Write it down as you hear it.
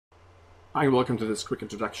Hi, and welcome to this quick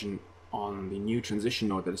introduction on the new transition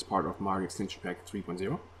node that is part of Mari Extension Pack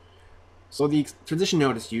 3.0. So the transition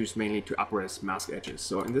node is used mainly to up-res mask edges.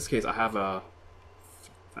 So in this case, I have a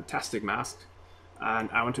fantastic mask, and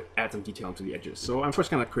I want to add some detail into the edges. So I'm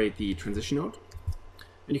first going to create the transition node.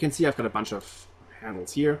 And you can see I've got a bunch of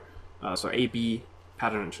handles here. So A, B,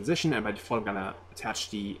 pattern, and transition. And by default, I'm going to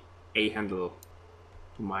attach the A handle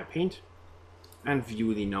to my paint and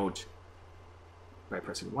view the node by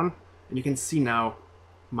pressing 1. And you can see now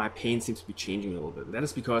my paint seems to be changing a little bit. That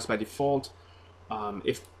is because by default,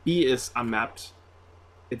 if B is unmapped,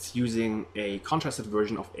 it's using a contrasted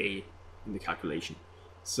version of A in the calculation.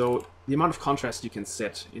 So the amount of contrast you can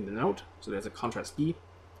set in the node, so there's a contrast B,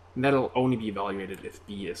 and that'll only be evaluated if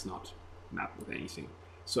B is not mapped with anything.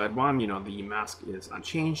 So at 1, the mask is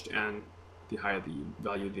unchanged, and the higher the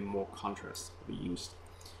value, the more contrast will be used.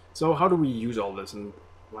 So how do we use all this, and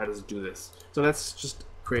why does it do this? So let's just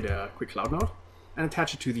create a quick cloud node and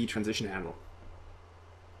attach it to the transition handle.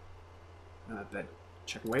 That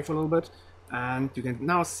check away for a little bit, and you can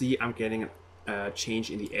now see I'm getting a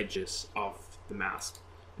change in the edges of the mask.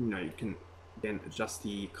 You can then adjust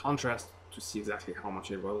the contrast to see exactly how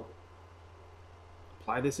much it will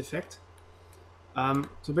apply this effect.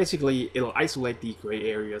 So basically, it'll isolate the gray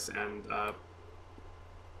areas and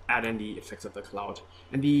add in the effects of the cloud.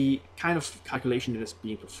 And the kind of calculation that is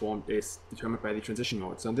being performed is determined by the transition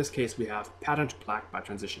node. So in this case, we have pattern to black by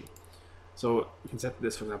transition. So you can set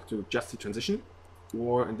this, for example, to just the transition,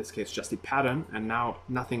 or in this case, just the pattern. And now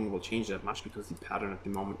nothing will change that much because the pattern at the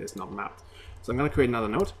moment is not mapped. So I'm going to create another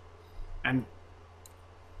node and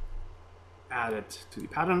add it to the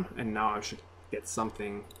pattern. And now I should get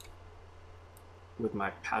something with my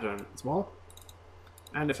pattern as well.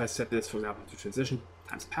 And if I set this, for example, to transition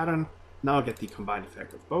times pattern, now I get the combined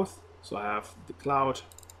effect of both. So I have the cloud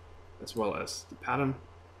as well as the pattern.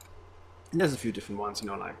 And there's a few different ones,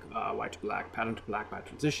 like white to black, pattern to black by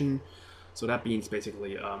transition. So that means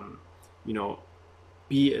basically,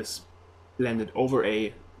 B is blended over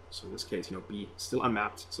A. So in this case, B is still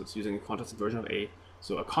unmapped. So it's using a contrasted version of A.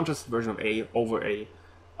 So a contrasted version of A over A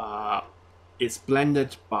is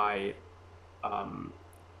blended by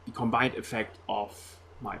the combined effect of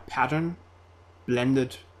my pattern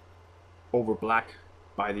blended over black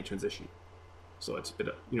by the transition. So it's a bit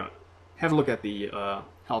of, have a look at the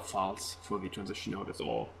help files for the transition node. It's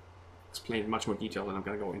all explained in much more detail than I'm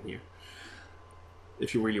going to go in here,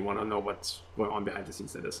 if you really want to know what's going on behind the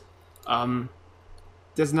scenes. That is.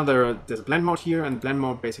 There's a blend mode here, and blend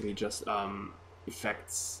mode basically just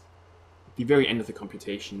affects the very end of the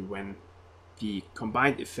computation when the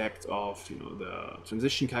combined effect of the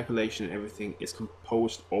transition calculation and everything is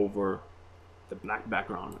composed over the black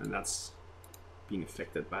background, and that's being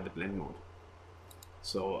affected by the blend mode.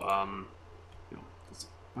 So there's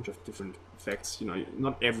a bunch of different effects.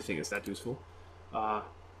 Not everything is that useful,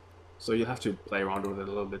 so you have to play around with it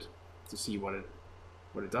a little bit to see what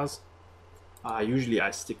it does. Usually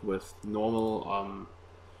I stick with normal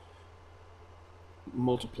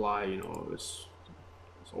multiply. It's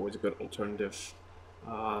always a good alternative.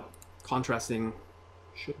 Contrasting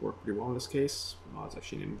should work pretty well in this case. It's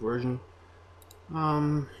actually an inversion.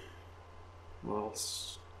 Well,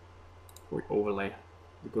 else? Overlay,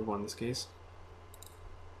 the good one in this case.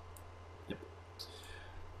 Yep.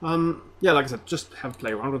 Yeah, like I said, just have a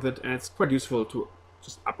play around with it, and it's quite useful to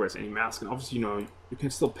just up-res any mask. And obviously, you can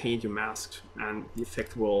still paint your mask, and the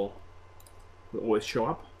effect will always show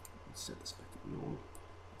up. Let's set this back to normal.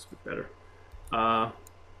 Looks a bit better.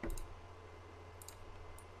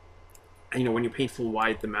 And when you paint full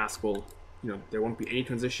white, the mask will, there won't be any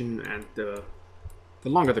transition, and the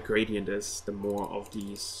longer the gradient is, the more of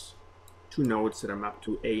these two nodes that are mapped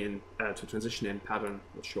to A and to transition and pattern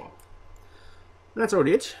will show up. And that's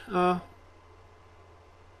already it.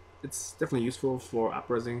 It's definitely useful for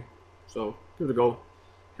up-resing, so give it a go.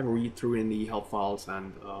 Have a read through in the help files,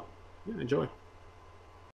 and enjoy.